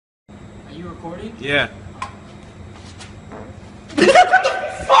recording? Yeah. What the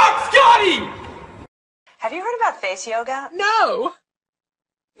fuck, Scotty? Have you heard about face yoga? No.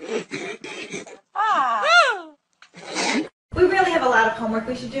 We really have a lot of homework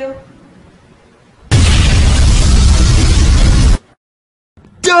we should do.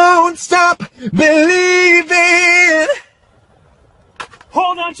 Don't stop believing.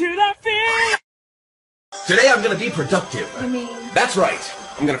 Hold on to that fear. Today I'm gonna be productive. I mean... That's right.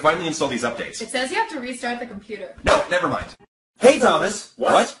 I'm gonna finally install these updates. It says you have to restart the computer. No, never mind. Hey, Thomas.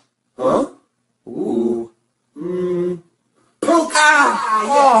 What? Huh? Ooh. Poop!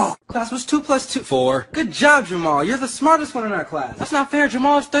 Oh! Class was 2 plus 2. 4. Good job, Jamal. You're the smartest one in our class. That's not fair.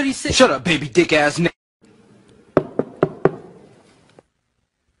 Jamal is 36. Shut up, baby dick ass nigga.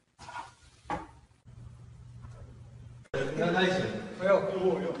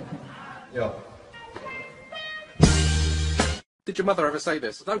 Did your mother ever say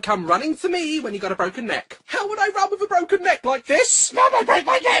this? Don't come running to me when you got a broken neck. How would I run with a broken neck like this? Mama, break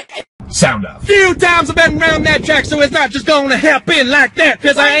my neck! Sound off. Few times I've been around that track, so it's not just gonna happen like that,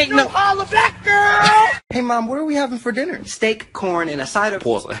 cause I ain't no holla black girl! Hey Mom, what are we having for dinner? Steak, corn, and a side of...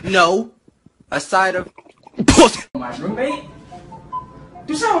 Pussy. No. A side of... Pussy! My roommate?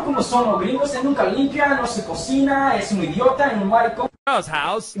 ¿Tú sabes cómo son los gringos? Él nunca limpia, no se cocina, es un idiota en un maricón.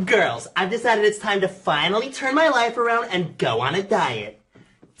 House. Girls, I've decided it's time to finally turn my life around and go on a diet.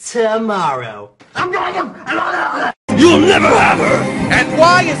 Tomorrow. You'll never have her! And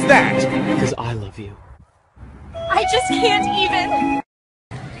why is that? Because I love you. I just can't even.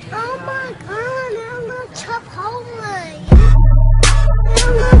 Oh my god, I love Chipotle. I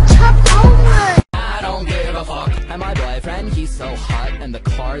love Chipotle. I don't give a fuck. And my boyfriend, he's so hot, and the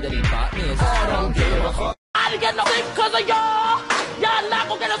car that he bought me is. I don't give a fuck. I didn't get no sleep because of y'all. Y'all not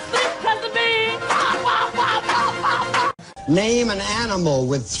gonna get a sleep because of me. Name an animal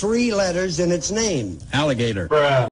with 3 letters in its name. Alligator.